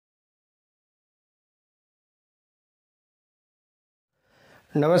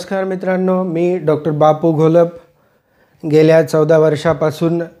नमस्कार मित्रांनो, मी डॉक्टर बापू घोलप गेल्या 14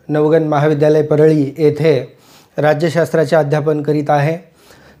 वर्षापासून नवगण महाविद्यालय परळी येथे राज्यशास्त्राचे अध्यापन करीत आहे।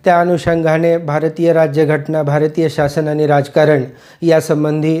 त्या अनुषंगाने भारतीय राज्यघटना, भारतीय शासन आणि राजकारण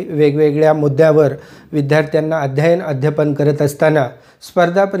यासंबंधी वेगवेगळ्या मुद्द्यावर विद्यार्थ्यांना अध्यापन करत असताना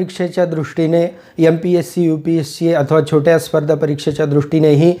स्पर्धा परीक्षेच्या दृष्टीने MPSC, UPSC अथवा छोट्या स्पर्धा परीक्षेच्या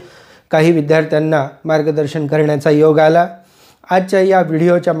दृष्टीनेही काही विद्यार्थ्यांना मार्गदर्शन करण्याचा योग आला। आजच्या या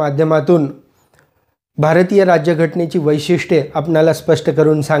व्हिडिओच्या माध्यमातून भारतीय राज्यघटनेची वैशिष्ट्ये आपणाला स्पष्ट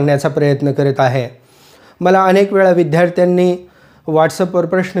करून सांगण्याचा प्रयत्न करत आहे। मला अनेक वेळा विद्यार्थ्यांनी व्हॉट्सअपवर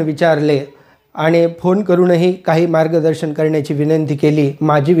प्रश्न विचारले आणि फोन करूनही काही मार्गदर्शन करण्याची विनंती केली।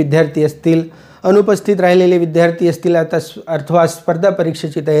 माझी विद्यार्थी असतील, अनुपस्थित राहिलेले विद्यार्थी असतील, अथवा स्पर्धा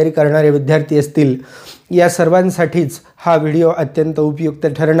परीक्षेची तयारी करणारे विद्यार्थी असतील, या सर्वांसाठीच हा व्हिडिओ अत्यंत उपयुक्त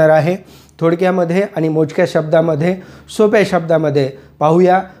ठरणार आहे। थोडक्यामध्ये आणि मोजक्या शब्दामध्ये, सोप्या शब्दामध्ये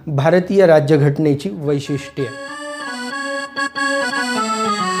पाहूया भारतीय राज्यघटनेची वैशिष्ट्ये।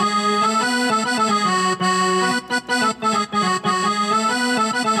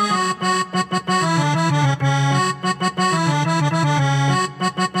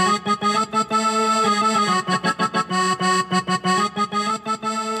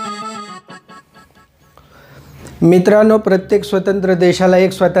 मित्रांनो, प्रत्येक स्वतंत्र देशाला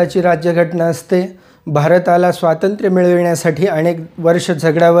एक स्वतःची राज्यघटना असते। भारताला स्वातंत्र्य मिळविण्यासाठी अनेक वर्ष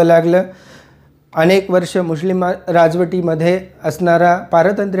झगडावं लागलं। अनेक वर्ष मुस्लिम राजवटीमध्ये असणारा,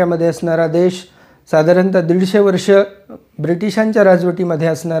 पारतंत्र्यामध्ये असणारा देश, साधारणतः 150 वर्ष ब्रिटिशांच्या राजवटीमध्ये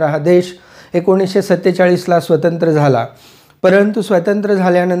असणारा हा देश 1947ला स्वतंत्र झाला। परंतु स्वतंत्र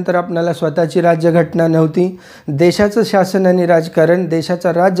झाल्यानंतर आपल्याला स्वतःची राज्यघटना नव्हती। देशाचं शासन आणि राजकारण,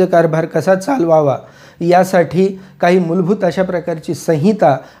 देशाचा राज्यकारभार कसा चालवावा यासाठी काही मूलभूत अशा प्रकारची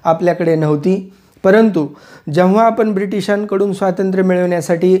संहिता आपल्याकडे नव्हती। परंतु जेव्हा आपण ब्रिटिशांकडून स्वातंत्र्य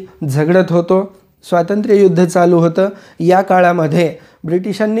मिळवण्यासाठी झगडत होतो, स्वातंत्र्य युद्ध चालू होतं, या काळामध्ये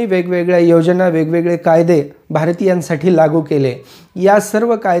ब्रिटिशांनी वेगवेगळ्या योजना, वेगवेगळे कायदे भारतीयांसाठी लागू केले। या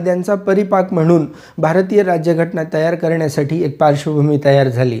सर्व कायद्यांचा परिपाक म्हणून भारतीय राज्यघटना तयार करण्यासाठी एक पार्श्वभूमी तयार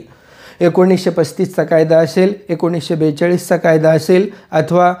झाली। 1935चा कायदा असेल, 1942चा कायदा असेल,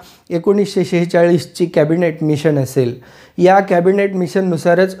 अथवा 1946ची कॅबिनेट मिशन असेल। या कॅबिनेट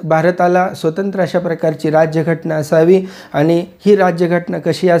मिशननुसारच भारताला स्वतंत्र अशा प्रकारची राज्यघटना असावी आणि ही राज्यघटना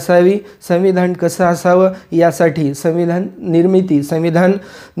कशी असावी, संविधान कसं असावं यासाठी संविधान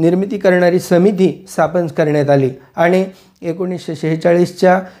निर्मिती करणारी समिती स्थापन करण्यात आली आणि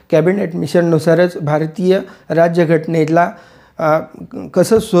 1946च्या कॅबिनेट मिशननुसारच भारतीय राज्यघटनेला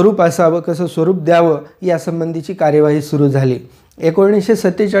कसं स्वरूप असावं, कसं स्वरूप द्यावं यासंबंधीची कार्यवाही सुरू झाली।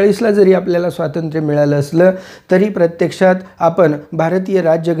 1947ला जरी आपल्याला स्वातंत्र्य मिळालं असलं तरी प्रत्यक्षात आपण भारतीय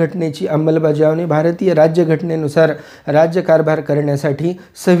राज्यघटनेची अंमलबजावणी, भारतीय राज्यघटनेनुसार राज्यकारभार करण्यासाठी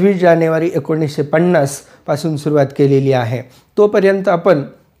 26 जानेवारी 1950 पासून सुरुवात केलेली आहे। तोपर्यंत आपण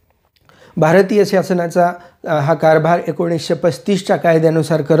भारतीय शासनाचा हा कारभार 1935च्या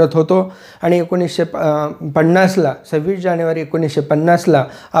कायद्यानुसार करत होतो आणि 1950ला, 26 जानेवारी 1950ला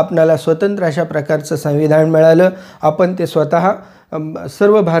आपणाला स्वतंत्र अशा प्रकारचं संविधान मिळालं। आपण ते स्वतः,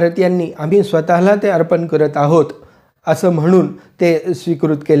 सर्व भारतीयांनी, आम्ही स्वतःला ते अर्पण करत आहोत असं म्हणून ते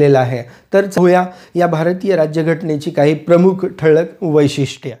स्वीकृत केलेलं आहे। तर पाहूया या भारतीय राज्यघटनेची काही प्रमुख ठळक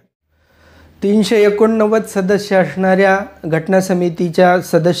वैशिष्ट्ये। 389 सदस्य असणाऱ्या घटना समितीच्या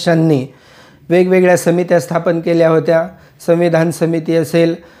सदस्यांनी वेगवेगळ्या समित्या स्थापन केल्या होत्या। संविधान समिती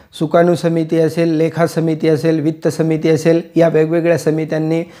असेल, सुकाणू समिती असेल, लेखा समिती असेल, वित्त समिती असेल, या वेगवेगळ्या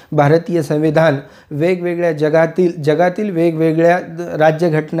समित्यांनी भारतीय संविधान, वेगवेगळ्या जगातील वेगवेगळ्या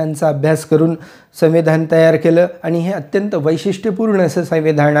राज्यघटनांचा अभ्यास करून संविधान तयार केलं आणि हे अत्यंत वैशिष्ट्यपूर्ण असं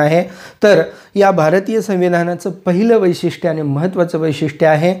संविधान आहे। तर या भारतीय संविधानाचं पहिलं वैशिष्ट्य आणि महत्त्वाचं वैशिष्ट्य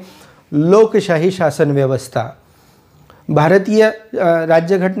आहे लोकशाही शासन व्यवस्था। भारतीय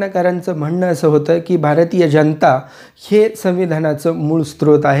राज्यघटनाकारांचं म्हणणं असं होतं की भारतीय जनता हे संविधानाचं मूळ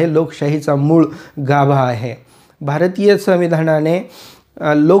स्रोत आहे, लोकशाहीचा मूळ गाभा आहे। भारतीय संविधानाने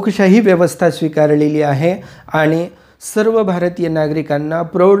लोकशाही व्यवस्था स्वीकारलेली आहे आणि सर्व भारतीय नागरिकांना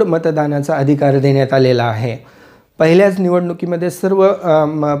प्रौढ मतदानाचा अधिकार देण्यात आलेला आहे। पहिल्याच निवडणुकीमध्ये सर्व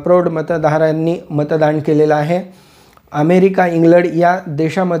प्रौढ मतदारांनी मतदान केलेलं आहे। अमेरिका, इंग्लंड या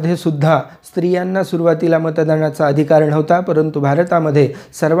देशामध्ये सुद्धा स्त्रियांना सुरुवातीला मतदानाचा अधिकार नव्हता, परंतु भारतामध्ये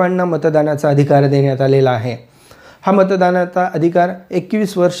सर्वांना मतदानाचा अधिकार देण्यात आलेला आहे। हा मतदानाचा अधिकार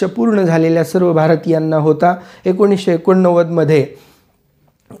 21 वर्ष पूर्ण झालेल्या सर्व भारतीयांना होता। 1989मध्ये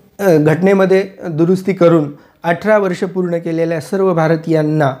घटनेमध्ये दुरुस्ती करून 18 वर्ष पूर्ण केलेल्या सर्व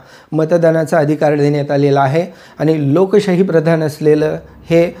भारतीयांना मतदानाचा अधिकार देण्यात आलेला आहे आणि लोकशाही प्रधान असलेलं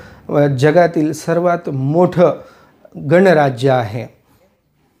हे जगातील सर्वात मोठं गणराज्य आहे।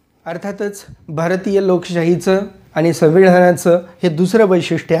 अर्थातच भारतीय लोकशाहीचं आणि संविधानाचं हे दुसरं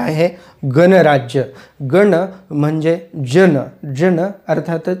वैशिष्ट्य आहे गणराज्य. गण म्हणजे जन, जन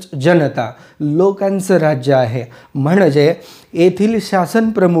अर्थातच जनता, लोकांचं राज्य आहे. म्हणजे येथील शासन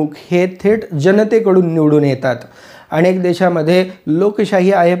प्रमुख हे थेट जनतेकडून निवडून येतात. अनेक देशामध्ये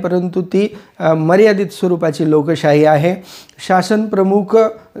लोकशाही आहे, परंतु ती मर्यादित स्वरूपाची लोकशाही आहे. शासन प्रमुख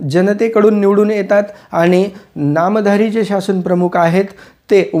जनतेकडून निवडून येतात आणि नामधारी जे शासन प्रमुख आहेत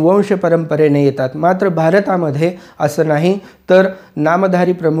ते वंश परंपरेने येतात. मात्र भारतामध्ये असं नाही, तर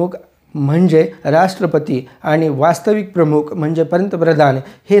नामधारी प्रमुख म्हणजे राष्ट्रपती आणि वास्तविक प्रमुख म्हणजे पंतप्रधान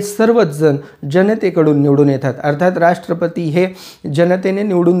हे सर्वच जण जनतेकडून निवडून येतात. अर्थात राष्ट्रपती हे जनतेने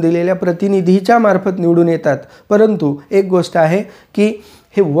निवडून दिलेल्या प्रतिनिधीच्या मार्फत निवडून येतात. परंतु एक गोष्ट आहे की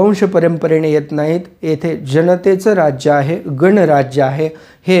हे वंश परंपरेने येत नाहीत. येथे जनतेचं राज्य आहे, गणराज्य आहे.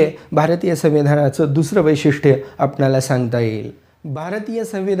 हे भारतीय संविधानाचं दुसरं वैशिष्ट्य आपणाला सांगता येईल. भारतीय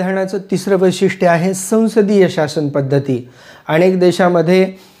संविधानाचं तिसरं वैशिष्ट्य आहे संसदीय शासन पद्धती. अनेक देशामध्ये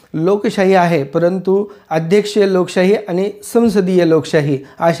लोकशाही आहे, परंतु अध्यक्षीय लोकशाही आणि संसदीय लोकशाही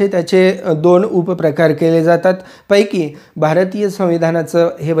असे त्याचे दोन उपप्रकार केले जातात. पैकी भारतीय संविधानाचं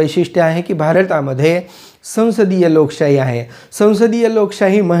हे वैशिष्ट्य आहे की भारतामध्ये संसदीय लोकशाही आहे. संसदीय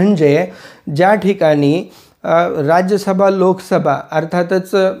लोकशाही म्हणजे ज्या ठिकाणी राज्यसभा, लोकसभा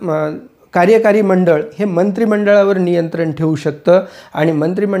अर्थातच कार्यकारी मंडळ हे मंत्रिमंडळावर नियंत्रण ठेवू शकतं आणि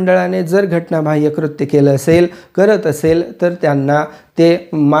मंत्रिमंडळाने जर घटनाबाह्य कृत्य केलं असेल, करत असेल, तर त्यांना ते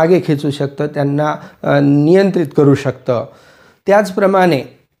मागे खेचू शकतं, त्यांना नियंत्रित करू शकतं. त्याचप्रमाणे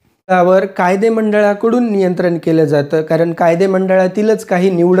त्यावर कायदेमंडळाकडून नियंत्रण केलं जातं, कारण कायदेमंडळातीलच काही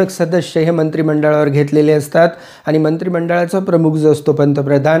निवडक सदस्य हे मंत्रिमंडळावर घेतलेले असतात आणि मंत्रिमंडळाचा प्रमुख जो असतो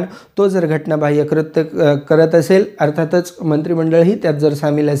पंतप्रधान, तो जर घटनाबाह्य कृत्य करत असेल, अर्थातच मंत्रिमंडळही त्यात जर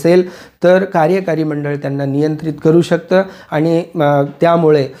सामील असेल, तर कार्यकारी मंडळ त्यांना नियंत्रित करू शकतं. आणि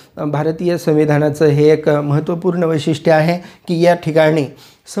त्यामुळे भारतीय संविधानाचं हे एक महत्त्वपूर्ण वैशिष्ट्य आहे की या ठिकाणी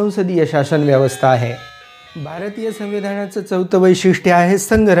संसदीय शासन व्यवस्था आहे. भारतीय संविधानाचं चौथं वैशिष्ट्य आहे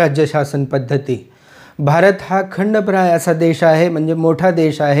संघराज्य शासन पद्धती. भारत हा खंडप्राय असा देश आहे, म्हणजे मोठा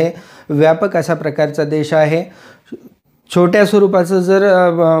देश आहे, व्यापक असा प्रकारचा देश आहे. छोट्या स्वरूपाचं जर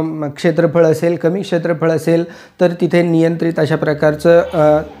क्षेत्रफळ असेल, कमी क्षेत्रफळ असेल, तर तिथे नियंत्रित अशा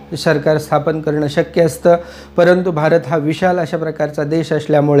प्रकारचं सरकार स्थापन करणं शक्य असतं. परंतु भारत हा विशाल अशा प्रकारचा देश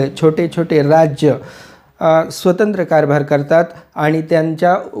असल्यामुळे छोटे छोटे राज्य स्वतंत्र कारभार करतात आणि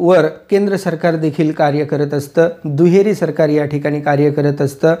त्यांच्यावर केंद्र सरकार देखील कार्य करत असतं. दुहेरी सरकार या ठिकाणी कार्य करत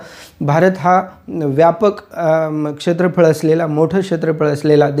असतं. भारत हा व्यापक क्षेत्रफळ असलेला, मोठं क्षेत्रफळ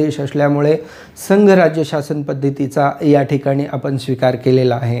असलेला देश असल्यामुळे संघराज्य शासन पद्धतीचा या ठिकाणी आपण स्वीकार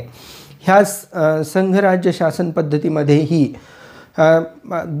केलेला आहे. ह्या संघराज्य शासन पद्धतीमध्येही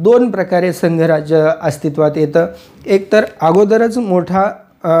दोन प्रकारे संघराज्य अस्तित्वात येतं. एक तर अगोदरच मोठा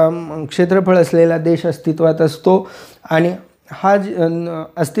क्षेत्रफळ असलेला देश अस्तित्वात असतो आणि हा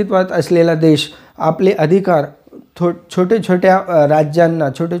अस्तित्वात असलेला देश आपले अधिकार छोटे छोट्या राज्यांना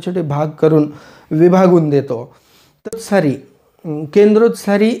छोटे छोटे भाग करून विभागून देतो. तत्सारी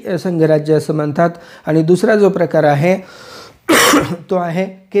केंद्रोत्सारी संघराज्य असं म्हणतात. आणि दुसरा जो प्रकार आहे तो आहे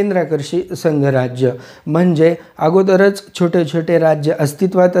केंद्राकर्षी संघराज्य. म्हणजे अगोदरच छोटे छोटे राज्य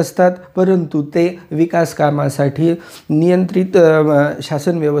अस्तित्वात असतात, परंतु ते विकास कामासाठी, नियंत्रित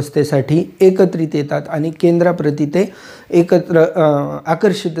शासन व्यवस्थेसाठी एकत्रित येतात आणि केंद्राप्रती ते एकत्र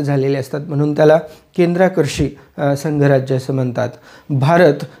आकर्षित झालेले असतात, म्हणून त्याला केंद्राकर्षी संघराज्य असं म्हणतात.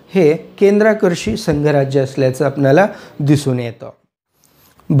 भारत हे केंद्राकर्षी संघराज्य असल्याचं आपल्याला दिसून येतं.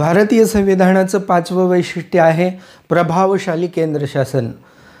 भारतीय संविधानाचं पाचवं वैशिष्ट्य आहे प्रभावशाली केंद्र शासन.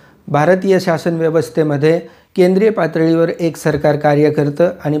 भारतीय शासन व्यवस्थेमध्ये केंद्रीय पातळीवर एक सरकार कार्य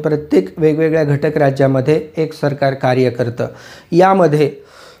करतं आणि प्रत्येक वेगवेगळ्या घटक राज्यामध्ये एक सरकार कार्य करतं. यामध्ये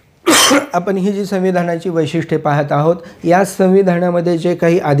आपण ही जी संविधानाची वैशिष्ट्ये पाहत आहोत, या संविधानामध्ये जे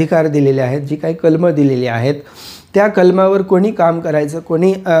काही अधिकार दिलेले आहेत, जी काही कलमं दिलेली आहेत, त्या कलमावर कोणी काम करायचं,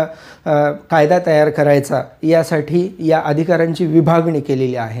 कोणी कायदा तयार करायचा, यासाठी या अधिकारांची विभागणी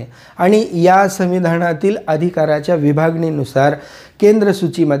केलेली आहे. आणि या संविधानातील अधिकाराच्या विभागणीनुसार केंद्र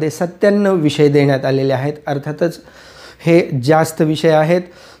सूचीमध्ये 97 विषय देण्यात आलेले आहेत. अर्थातच हे जास्त विषय आहेत.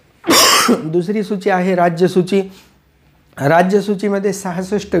 दुसरी सूची आहे राज्यसूची. राज्यसूचीमध्ये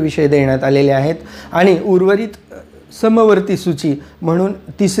 66 विषय देण्यात आलेले आहेत आणि उर्वरित समवर्ती सूची म्हणून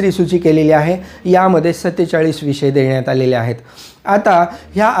तिसरी सूची केलेली आहे. यामध्ये 47 विषय देण्यात आलेले आहेत. आता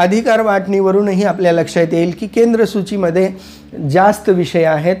ह्या अधिकार वाटणीवरूनही आपल्या लक्षात येईल की केंद्र सूचीमध्ये जास्त विषय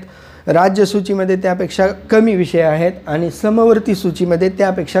आहेत. राज्य सूचीमध्ये त्यापेक्षा कमी विषय आहेत आणि समवर्ती सूचीमध्ये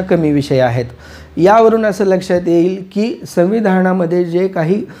त्यापेक्षा कमी विषय आहेत। यावरून असं लक्षात येईल की संविधानामध्ये जे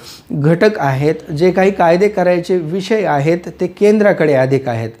काही घटक आहेत, जे काही कायदे करायचे विषय आहेत, ते केंद्राकडे अधिक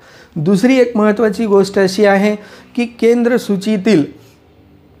आहेत। दुसरी एक महत्त्वाची गोष्ट अशी आहे की केंद्र सूचीतील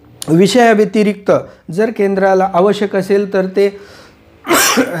विषयाव्यतिरिक्त जर केंद्राला आवश्यक असेल तर ते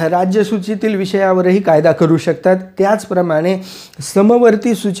राज्य सूचीतील विषयावरही कायदा करू शकतात, त्याचप्रमाणे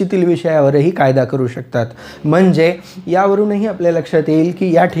समवर्ती सूचीतील विषयावरही कायदा करू शकतात। म्हणजे यावरूनही आपल्या लक्षात येईल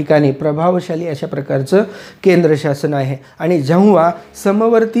की या ठिकाणी प्रभावशाली अशा प्रकारचं केंद्र शासन आहे आणि जेव्हा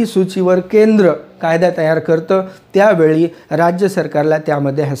समवर्ती सूचीवर केंद्र कायदा तयार करतं त्यावेळी राज्य सरकारला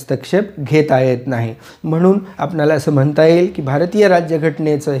त्यामध्ये हस्तक्षेप घेता येत नाही। म्हणून आपल्याला असं म्हणता येईल की भारतीय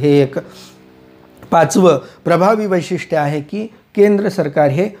राज्यघटनेचं हे एक 5वं प्रभावी वैशिष्ट्य आहे की केंद्र सरकार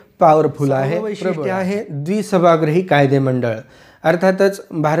हे पॉवरफुल आहे। वैशिष्ट्य आहे द्विसभागृही कायदेमंडळ। अर्थातच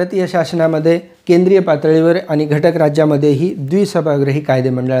भारतीय शासनामध्ये केंद्रीय पातळीवर आणि घटक राज्यामध्येही द्विसभागृही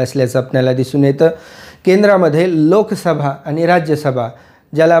कायदेमंडळ असल्याचं आपल्याला दिसून येतं। केंद्रामध्ये लोकसभा आणि राज्यसभा,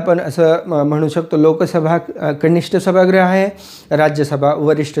 ज्याला आपण असं म्हणू शकतो, लोकसभा कनिष्ठ सभागृह आहे, राज्यसभा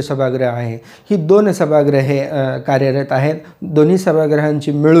वरिष्ठ सभागृह आहे। ही 2 सभागृहे कार्यरत आहेत। दोन्ही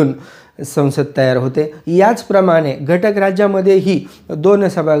सभागृहांची मिळून संसद तयार होते। याचप्रमाणे घटक राज्यामध्येही 2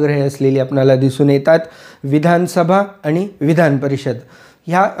 सभागृहे असलेली आपल्याला दिसून येतात, विधानसभा आणि विधान परिषद।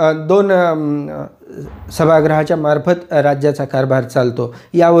 ह्या 2 सभागृहाच्या मार्फत राज्याचा कारभार चालतो।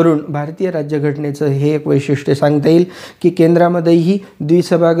 यावरून भारतीय राज्यघटनेचं हे एक वैशिष्ट्य सांगता येईल की केंद्रामध्येही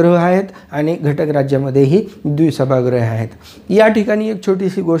द्विसभागृह आहेत आणि घटक राज्यामध्येही द्विसभागृह आहेत। या ठिकाणी एक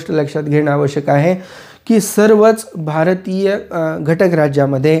छोटीशी गोष्ट लक्षात घेणं आवश्यक आहे की सर्वच भारतीय घटक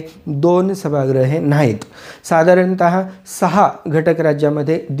राज्यामध्ये 2 सभागृहे नाहीत। साधारणतः 6 घटक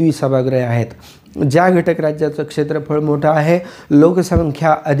राज्यामध्ये द्विसभागृहे आहेत। ज्या घटक राज्याचं क्षेत्रफळ मोठं आहे,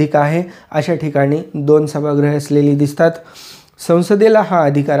 लोकसंख्या अधिक आहे, अशा ठिकाणी 2 सभागृहे असलेली दिसतात। संसदेला हा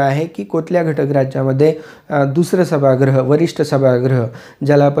अधिकार आहे की कुठल्या घटक राज्यामध्ये दुसरं सभागृह, वरिष्ठ सभागृह,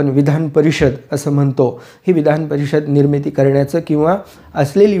 ज्याला आपण विधान परिषद असं म्हणतो, ही विधान परिषद निर्मिती करण्याचं किंवा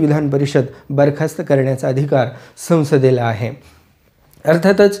असलेली विधान परिषद बरखास्त करण्याचा अधिकार संसदेला आहे।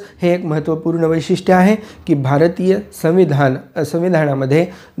 अर्थातच हे एक महत्त्वपूर्ण वैशिष्ट्य आहे की भारतीय संविधानामध्ये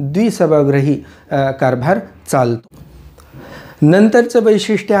द्विसभागृही कारभार चालतो। नंतरचं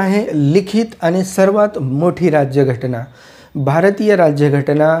वैशिष्ट्य आहे लिखित आणि सर्वात मोठी राज्यघटना। भारतीय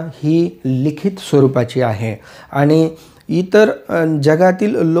राज्यघटना ही लिखित स्वरूपाची आहे आणि इतर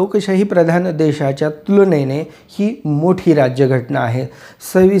जगातील लोकशाही प्रधान देशाच्या तुलनेने ही मोठी राज्यघटना आहे।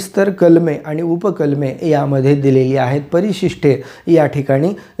 सविस्तर कलमे आणि उपकलमे यामध्ये दिलेली आहेत, परिशिष्टे या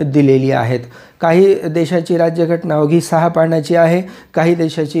ठिकाणी दिलेली आहेत। काही देशाची राज्यघटना अवघी 6 पानाची आहे, काही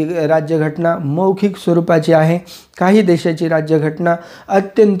देशाची राज्यघटना मौखिक स्वरूपाची आहे, काही देशाची राज्यघटना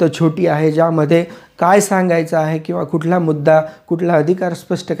अत्यंत छोटी आहे, ज्यामध्ये काय सांगायचं आहे किंवा कुठला मुद्दा, कुठला अधिकार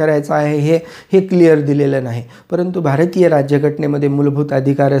स्पष्ट करायचा आहे हे क्लिअर दिलेलं नाही। परंतु भारतीय राज्यघटनेमध्ये मूलभूत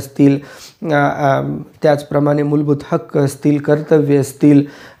अधिकार असतील, त्याचप्रमाणे मूलभूत हक्क असतील, कर्तव्य असतील,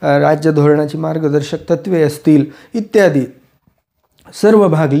 राज्य धोरणाची मार्गदर्शक तत्त्वे असतील इत्यादी सर्व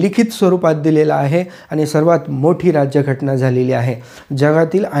भाग लिखित स्वरूपात दिलेला आहे आणि सर्वात मोठी राज्यघटना झालेली आहे।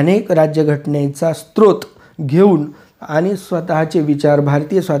 जगातील अनेक राज्यघटनेचा स्रोत घेऊन आणि स्वतःचे विचार,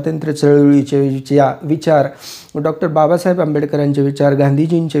 भारतीय स्वातंत्र्य चळवळीचे विचार, डॉक्टर बाबासाहेब आंबेडकरांचे विचार,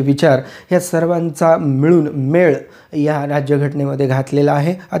 गांधीजींचे विचार, ह्या सर्वांचा मिळून मेळ या राज्यघटनेमध्ये घातलेला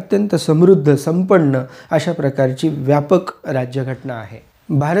आहे। अत्यंत समृद्ध, संपन्न अशा प्रकारची व्यापक राज्यघटना आहे।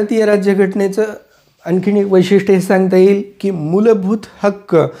 भारतीय राज्यघटनेचं आणखीन एक वैशिष्ट्य हे सांगता येईल की मूलभूत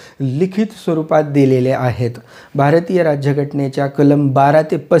हक्क लिखित स्वरूपात दिलेले आहेत। भारतीय राज्यघटनेच्या कलम 12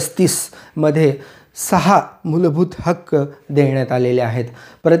 ते 35 मध्ये 6 मूलभूत हक्क देण्यात आलेले आहेत।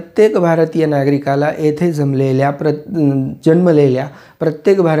 प्रत्येक भारतीय नागरिकाला येथे जन्मलेल्या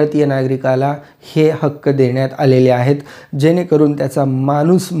प्रत्येक भारतीय नागरिकाला हे हक्क देण्यात आलेले आहेत, जेणेकरून त्याचा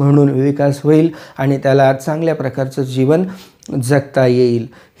माणूस म्हणून विकास होईल आणि त्याला चांगल्या प्रकारचं जीवन जगता येईल।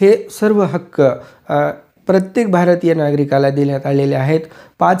 हे सर्व हक्क प्रत्येक भारतीय नागरिकाला देण्यात आलेले आहेत।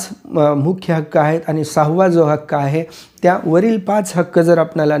 5 मुख्य हक्क आहेत आणि 6वा जो हक्क आहे, त्या वरील 5 हक्क जर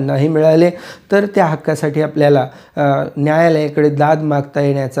आपल्याला नाही मिळाले तर त्या हक्कासाठी आपल्याला न्यायालयाकडे दाद मागता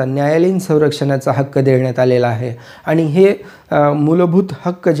येण्याचा, न्यायालयीन संरक्षणाचा हक्क देण्यात आलेला आहे। आणि हे मूलभूत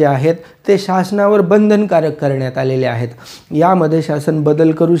हक्क जे आहेत ते शासनावर बंधनकारक करण्यात आलेले आहेत। यामध्ये शासन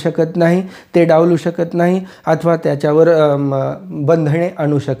बदल करू शकत नाही, ते डावलू शकत नाही अथवा त्याच्यावर बंधने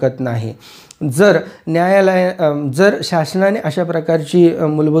आणू शकत नाही। जर शासनाने अशा प्रकारची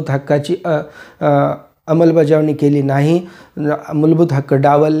मूलभूत हक्काची अंमलबजावणी केली नाही, मूलभूत हक्क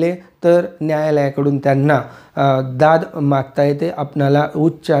डावलले, तर न्यायालयाकडून त्यांना दाद मागता येते. आपणाला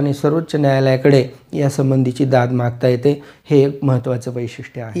उच्च आणि सर्वोच्च न्यायालयाकडे या संबंधीची दाद मागता येते. हे एक महत्त्वाचं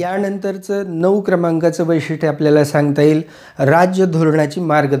वैशिष्ट्य आहे. यानंतरचं 9 क्रमांकाचं वैशिष्ट्य आपल्याला सांगता येईल राज्य धोरणाची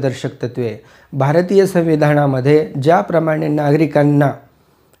मार्गदर्शक तत्त्वे. भारतीय संविधानामध्ये ज्याप्रमाणे नागरिकांना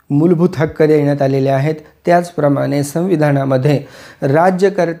मूलभूत हक्क देण्यात आलेले आहेत, त्याचप्रमाणे संविधानामध्ये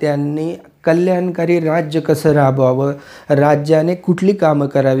राज्यकर्त्यांनी कल्याणकारी राज्य कसं राबवावं, राज्याने कुठली कामं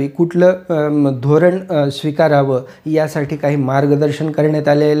करावी, कुठलं धोरण स्वीकारावं, यासाठी काही मार्गदर्शन करण्यात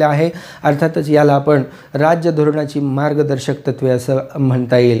आलेलं आहे. अर्थातच याला आपण राज्य धोरणाची मार्गदर्शक तत्त्वे असं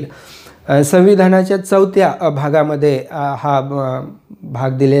म्हणता येईल. संविधानाच्या 4थ्या भागामध्ये हा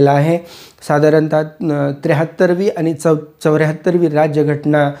भाग दिलेला आहे. साधारणतः 73वी आणि 74वी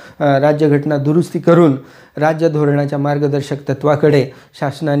राज्यघटना दुरुस्ती करून राज्य धोरणाच्या मार्गदर्शक तत्वाकडे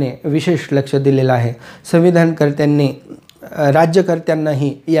शासनाने विशेष लक्ष दिलेलं आहे. संविधानकर्त्यांनी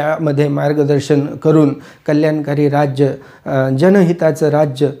राज्यकर्त्यांनाही यामध्ये मार्गदर्शन करून कल्याणकारी राज्य, जनहिताचं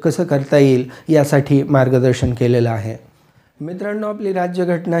राज्य कसं करता येईल यासाठी मार्गदर्शन केलेलं आहे. मित्रांनो, आपली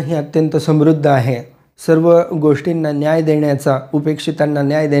राज्यघटना ही अत्यंत समृद्ध आहे. सर्व गोष्टींना न्याय देण्याचा, उपेक्षितांना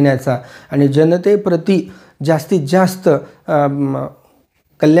न्याय देण्याचा आणि जनतेप्रती जास्तीत जास्त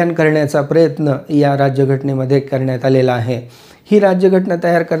कल्याण करण्याचा प्रयत्न या राज्यघटनेमध्ये करण्यात आलेला आहे. ही राज्यघटना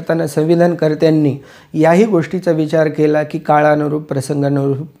तयार करताना संविधानकर्त्यांनी याही गोष्टीचा विचार केला की काळानुरूप,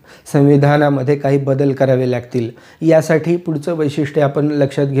 प्रसंगानुरूप संविधानामध्ये काही बदल करावे लागतील. यासाठी पुढचं वैशिष्ट्य आपण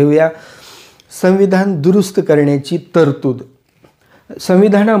लक्षात घेऊया. संविधान दुरुस्त करण्याची तरतूद.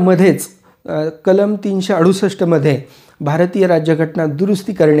 संविधानामध्येच कलम 368 मध्ये भारतीय राज्यघटना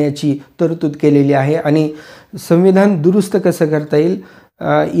दुरुस्ती करण्याची तरतूद केलेली आहे आणि संविधान दुरुस्त कसं करता येईल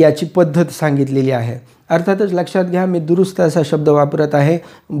याची पद्धत सांगितलेली आहे. अर्थातच लक्षात घ्या, मी दुरुस्त असा शब्द वापरत आहे.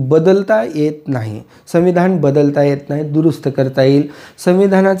 बदलता येत नाही, संविधान बदलता येत नाही, दुरुस्त करता येईल.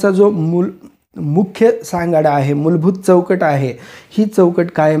 संविधानाचा जो मुख्य सांगाडा आहे, मूलभूत चौकट आहे, ही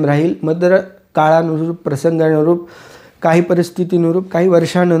चौकट कायम राहील. मात्र काळानुरूप, प्रसंगानुरूप, काही परिस्थितीनुरूप, काही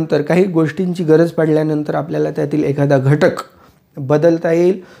वर्षानंतर, काही गोष्टींची गरज पडल्यानंतर आपल्याला त्यातील एखादा घटक बदलता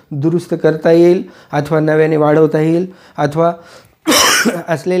येईल, दुरुस्त करता येईल, अथवा नव्याने वाढवता येईल, अथवा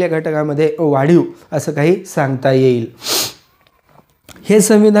असलेल्या घटकामध्ये वाढीव असं काही सांगता येईल. हे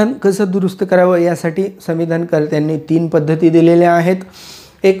संविधान कसं दुरुस्त करावं यासाठी संविधानकर्त्यांनी 3 पद्धती दिलेल्या आहेत.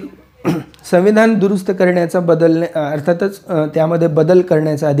 एक, संविधान दुरुस्त करण्याचा अर्थातच त्यामध्ये बदल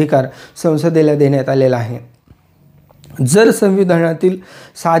करण्याचा अधिकार संसदेला देण्यात आलेला आहे. जर संविधानातील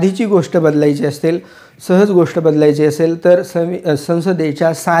साधीची गोष्ट बदलायची असेल, सहज गोष्ट बदलायची असेल, तर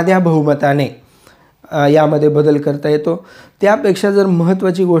संसदेच्या साध्या बहुमताने यामध्ये बदल करता येतो. त्यापेक्षा जर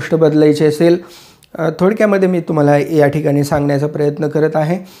महत्त्वाची गोष्ट बदलायची असेल, थोडक्यामध्ये मी तुम्हाला या ठिकाणी सांगण्याचा प्रयत्न करत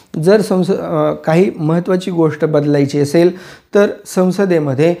आहे. जर काही महत्त्वाची गोष्ट बदलायची असेल तर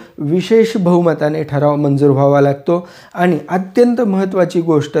संसदेमध्ये विशेष बहुमताने ठराव मंजूर व्हावा लागतो आणि अत्यंत महत्त्वाची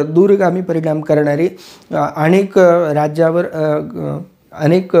गोष्ट, दूरगामी परिणाम करणारी, अनेक राज्यावर,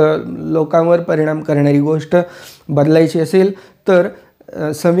 अनेक लोकांवर परिणाम करणारी गोष्ट बदलायची असेल तर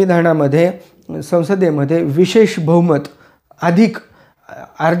संसदेमध्ये विशेष बहुमत, अधिक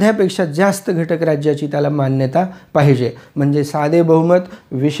अर्ध्यापेक्षा जास्त घटक राज्याची त्याला मान्यता पाहिजे. म्हणजे साधे बहुमत,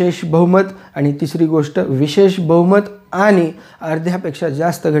 विशेष बहुमत आणि तिसरी गोष्ट विशेष बहुमत आणि अर्ध्यापेक्षा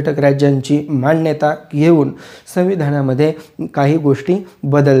जास्त घटक राज्यांची मान्यता घेऊन संविधानामध्ये काही गोष्टी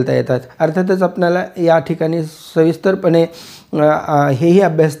बदलता येतात. अर्थातच आपल्याला या ठिकाणी सविस्तरपणे हेही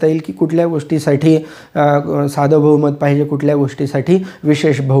अभ्यासता येईल की कुठल्या गोष्टीसाठी साधं बहुमत पाहिजे, कुठल्या गोष्टीसाठी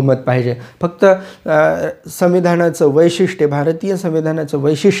विशेष बहुमत पाहिजे. फक्त संविधानाचं वैशिष्ट्य, भारतीय संविधानाचं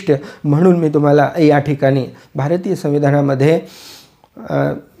वैशिष्ट्य म्हणून मी तुम्हाला या ठिकाणी भारतीय संविधानामध्ये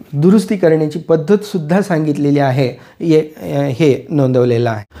दुरुस्ती करण्याची पद्धतसुद्धा सांगितलेली आहे, हे नोंदवलेलं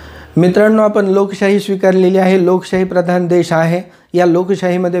आहे. मित्रांनो, आपण लोकशाही स्वीकारलेली आहे. लोकशाही प्रधान देश आहे. या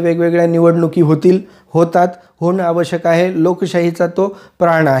लोकशाहीमध्ये वेगवेगळ्या निवडणुकी होणं आवश्यक आहे. लोकशाहीचा तो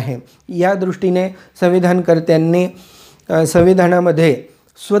प्राण आहे. या दृष्टीने संविधानकर्त्यांनी संविधानामध्ये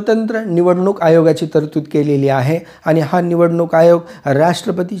स्वतंत्र निवडणूक आयोगाची तरतूद केलेली आहे आणि हा निवडणूक आयोग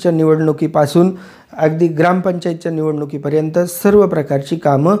राष्ट्रपतीच्या निवडणुकीपासून अगदी ग्रामपंचायतच्या निवडणुकीपर्यंत सर्व प्रकारची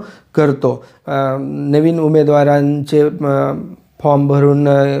कामं करतो. नवीन उमेदवारांचे फॉर्म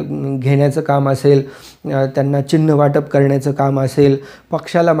भरून घेण्याचं काम असेल, त्यांना चिन्ह वाटप करण्याचं काम असेल,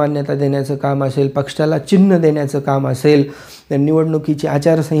 पक्षाला मान्यता देण्याचं काम असेल, पक्षाला चिन्ह देण्याचं काम असेल, निवडणुकीची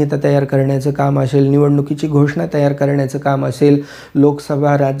आचारसंहिता तयार करण्याचं काम असेल, निवडणुकीची घोषणा तयार करण्याचं काम असेल,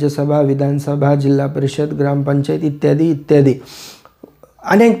 लोकसभा, राज्यसभा, विधानसभा, जिल्हा परिषद, ग्रामपंचायत इत्यादी इत्यादी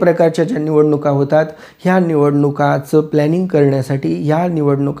अनेक प्रकारच्या ज्या निवडणुका होतात, ह्या निवडणुकाचं प्लॅनिंग करण्यासाठी, ह्या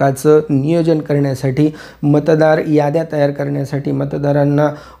निवडणुकाचं नियोजन करण्यासाठी, मतदार याद्या तयार करण्यासाठी, मतदारांना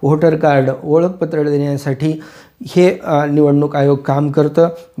व्होटर कार्ड ओळखपत्र देण्यासाठी हे निवडणूक आयोग काम करतं.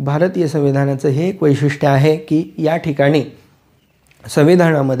 भारतीय संविधानाचं हे एक वैशिष्ट्य आहे की या ठिकाणी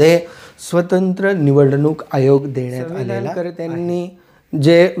संविधानामध्ये स्वतंत्र निवडणूक आयोग देण्यात आलेला. त्यांनी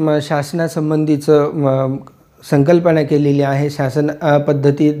जे शासनासंबंधीचं संकल्पना केलेली आहे, शासन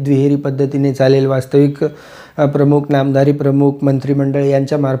पद्धती द्विहेरी पद्धतीने चालेल, वास्तविक प्रमुख, नामधारी प्रमुख, मंत्रिमंडळ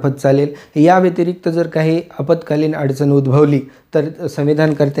यांच्यामार्फत चालेल. या व्यतिरिक्त जर काही आपत्कालीन अडचण उद्भवली तर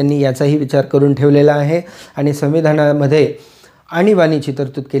संविधानकर्त्यांनी याचाही विचार करून ठेवलेला आहे आणि संविधानामध्ये आणीबाणीची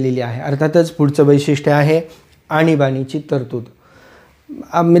तरतूद केलेली आहे. अर्थातच पुढचं वैशिष्ट्य आहे आणीबाणीची तरतूद.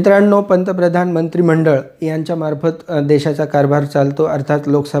 मित्रांनो, पंतप्रधान, मंत्रिमंडळ यांच्यामार्फत देशाचा कारभार चालतो, अर्थात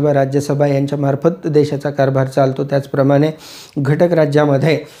लोकसभा, राज्यसभा यांच्यामार्फत देशाचा कारभार चालतो. त्याचप्रमाणे घटक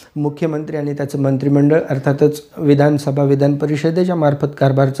राज्यामध्ये मुख्यमंत्री आणि त्याचं मंत्रिमंडळ, अर्थातच विधानसभा, विधान परिषदेच्या मार्फत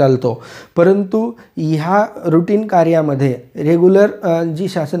कारभार चालतो. परंतु ह्या रुटीन कार्यामध्ये रेग्युलर जी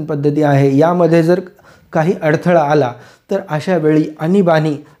शासन पद्धती आहे यामध्ये जर काही अडथळा आला तर अशा वेळी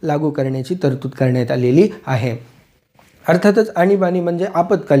आणीबाणी लागू करण्याची तरतूद करण्यात आलेली आहे. अर्थातच आणीबाणी म्हणजे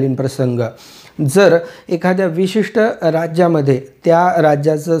आपत्कालीन प्रसंग. जर एखाद्या विशिष्ट राज्यामध्ये त्या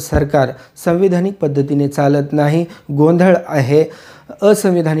राज्याचं सरकार संविधानिक पद्धतीने चालत नाही, गोंधळ आहे,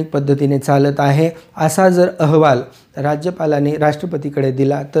 असंविधानिक पद्धतीने चालत आहे, असा जर अहवाल राज्यपालाने राष्ट्रपतीकडे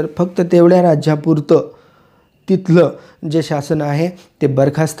दिला तर फक्त तेवढ्या राज्यापुरतं तिथलं जे शासन आहे ते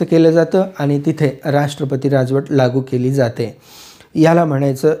बरखास्त केलं जातं आणि तिथे राष्ट्रपती राजवट लागू केली जाते. याला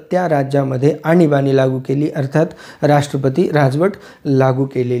म्हणायचं त्या राज्यामध्ये आणीबाणी लागू केली, अर्थात राष्ट्रपती राजवट लागू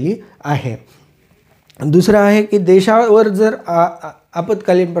केलेली आहे. दुसरं आहे की देशावर जर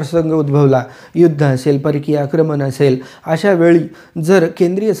आपत्कालीन प्रसंग उद्भवला, युद्ध असेल, परकीय आक्रमण असेल, अशा वेळी जर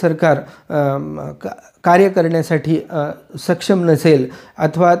केंद्रीय सरकार कार्य करण्यासाठी सक्षम नसेल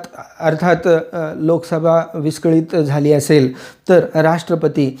अथवा अर्थात लोकसभा विस्कळीत झाली असेल तर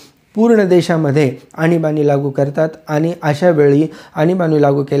राष्ट्रपती पूर्ण देशामध्ये आणीबाणी लागू करतात आणि अशा वेळी आणीबाणी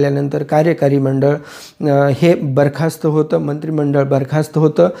लागू केल्यानंतर कार्यकारी मंडळ हे बरखास्त होतं, मंत्रिमंडळ बरखास्त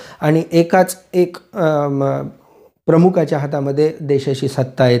होतं आणि एकाच एक प्रमुखाच्या हातामध्ये देशाची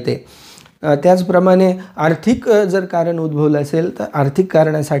सत्ता येते. त्याचप्रमाणे आर्थिक जर कारण उद्भवलं असेल तर आर्थिक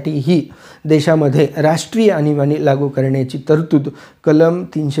कारणासाठीही देशामध्ये राष्ट्रीय आणीबाणी लागू करण्याची तरतूद कलम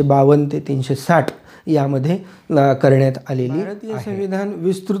 352 ते 360 यामध्ये करण्यात आलेली. भारतीय संविधान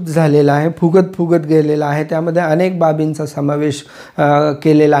विस्तृत झालेलं आहे, फुगत गेलेलं आहे. त्यामध्ये अनेक बाबींचा समावेश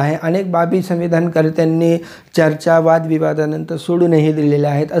केलेला आहे. अनेक बाबी संविधानकर्त्यांनी चर्चा, वादविवादानंतर सोडूनही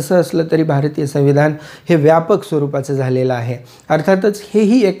दिलेल्या आहेत. असं असलं तरी भारतीय संविधान हे व्यापक स्वरूपाचं झालेलं आहे. अर्थातच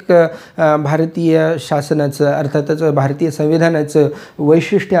हेही एक भारतीय शासनाचं, अर्थातच भारतीय संविधानाचं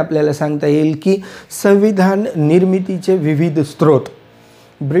वैशिष्ट्य आपल्याला सांगता येईल की संविधान निर्मितीचे विविध स्रोत.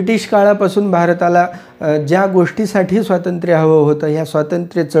 ब्रिटिश काळापासून भारताला ज्या गोष्टीसाठी स्वातंत्र्य हवं होतं, ह्या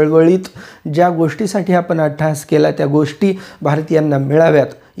स्वातंत्र्य चळवळीत ज्या गोष्टीसाठी आपण अट्टहास केला त्या गोष्टी भारतीयांना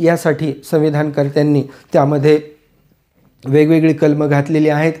मिळाव्यात यासाठी संविधानकर्त्यांनी त्यामध्ये वेगवेगळी कलमं घातलेली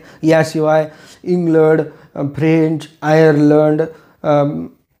आहेत. याशिवाय इंग्लंड, फ्रेंच, आयर्लंड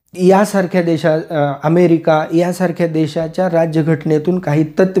यासारख्या अमेरिका यासारख्या देशाच्या राज्यघटनेतून काही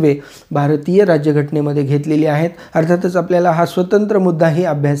तत्त्वे भारतीय राज्यघटनेमध्ये घेतलेली आहेत. अर्थातच आपल्याला हा स्वतंत्र मुद्दाही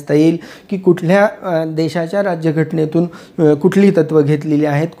अभ्यासता येईल की कुठल्या देशाच्या राज्यघटनेतून कुठली तत्त्वं घेतलेली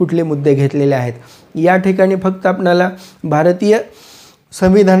आहेत, कुठले मुद्दे घेतलेले आहेत. या ठिकाणी फक्त आपल्याला भारतीय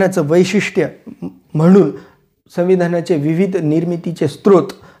संविधानाचं वैशिष्ट्य म्हणून संविधानाचे विविध निर्मितीचे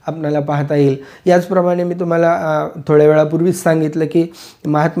स्रोत आपल्याला पाहता येईल. याचप्रमाणे मी तुम्हाला थोड्या वेळापूर्वीच सांगितलं की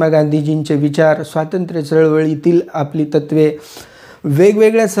महात्मा गांधीजींचे विचार, स्वातंत्र्य चळवळीतील आपली तत्त्वे,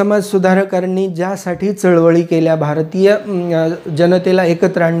 वेगवेगळ्या समाजसुधारकांनी ज्यासाठी चळवळी केल्या, भारतीय जनतेला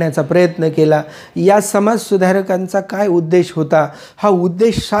एकत्र आणण्याचा प्रयत्न केला, या समाजसुधारकांचा काय उद्देश होता, हा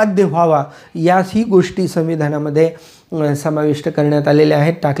उद्देश साध्य व्हावा याही गोष्टी संविधानामध्ये समाविष्ट करण्यात आलेल्या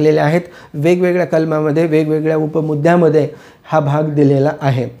आहेत, टाकलेल्या आहेत. वेगवेगळ्या कलमामध्ये, वेगवेगळ्या उपमुद्द्यामध्ये हा भाग दिलेला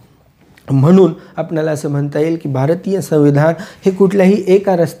आहे. म्हणून आपल्याला असं म्हणता येईल की भारतीय संविधान हे कुठल्याही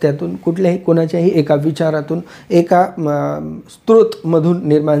एका रस्त्यातून, कुठल्याही कोणाच्याही एका विचारातून, एका स्रोतमधून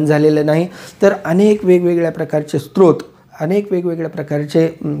निर्माण झालेलं नाही, तर अनेक वेगवेगळ्या प्रकारचे स्रोत, अनेक वेगवेगळ्या प्रकारचे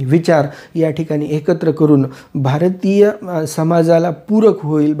विचार या ठिकाणी एकत्र करून भारतीय समाजाला पूरक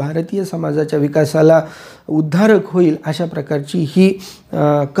होईल, भारतीय समाजाच्या विकासाला उद्धारक होईल अशा प्रकारची ही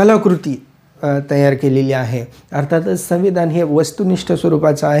कलाकृती तयार केलेली आहे. अर्थातच संविधान हे वस्तुनिष्ठ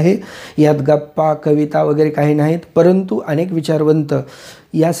स्वरूपाचं आहे. यात गप्पा, कविता वगैरे काही नाहीत, परंतु अनेक विचारवंत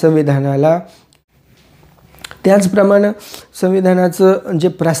या संविधानाला त्याचप्रमाणे संविधानाचं जे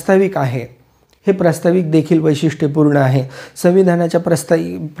प्रास्ताविक आहे हे प्रास्ताविक देखील वैशिष्ट्यपूर्ण आहे। संविधानाच्या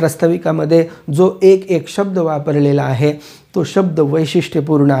प्रास्ताविकामध्ये जो एक शब्द वापरलेला आहे तो शब्द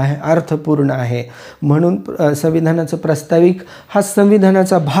वैशिष्ट्यपूर्ण आहे, अर्थपूर्ण आहे। म्हणून संविधानाचं प्रास्ताविक हा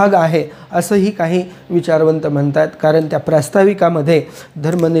संविधानाचा भाग आहे असंही काही विचारवंत म्हणतात, कारण त्या प्रास्ताविकामध्ये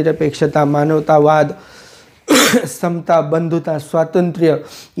धर्मनिरपेक्षता, मानवतावाद, समता, बंधुता, स्वातंत्र्य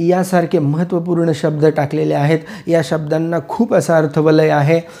यासारखे महत्त्वपूर्ण शब्द टाकलेले आहेत। या शब्दांना खूप असा अर्थवलय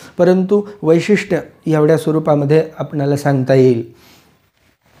आहे, परंतु वैशिष्ट्य एवढ्या स्वरूपामध्ये आपणाला सांगता येईल।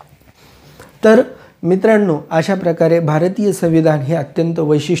 तर मित्रांनो, अशा प्रकारे भारतीय संविधान हे अत्यंत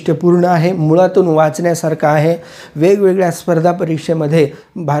वैशिष्ट्यपूर्ण आहे, मुळातून वाचण्यासारखं आहे। वेगवेगळ्या स्पर्धा परीक्षेमध्ये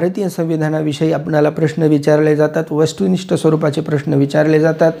भारतीय संविधानाविषयी आपणाला प्रश्न विचारले जातात, वस्तुनिष्ठ स्वरूपाचे प्रश्न विचारले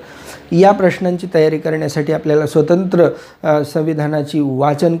जातात। या प्रश्नांची तयारी करण्यासाठी आपल्याला स्वतंत्र संविधानाची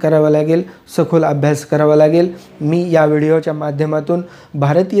वाचन करावं लागेल, सखोल अभ्यास करावा लागेल। मी या व्हिडिओच्या माध्यमातून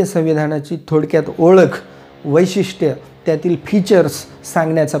भारतीय संविधानाची थोडक्यात ओळख, वैशिष्ट्य, त्यातील फीचर्स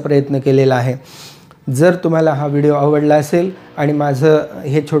सांगण्याचा प्रयत्न केलेला आहे। जर तुम्हाला हा व्हिडिओ आवडला असेल आणि माझं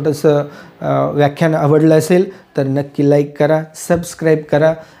हे छोटंसं व्याख्यान आवडलं असेल तर नक्की लाईक करा, सबस्क्राईब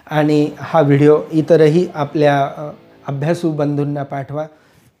करा आणि हा व्हिडिओ इतरही आपल्या अभ्यासू बंधूंना पाठवा।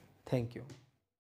 थँक्यू।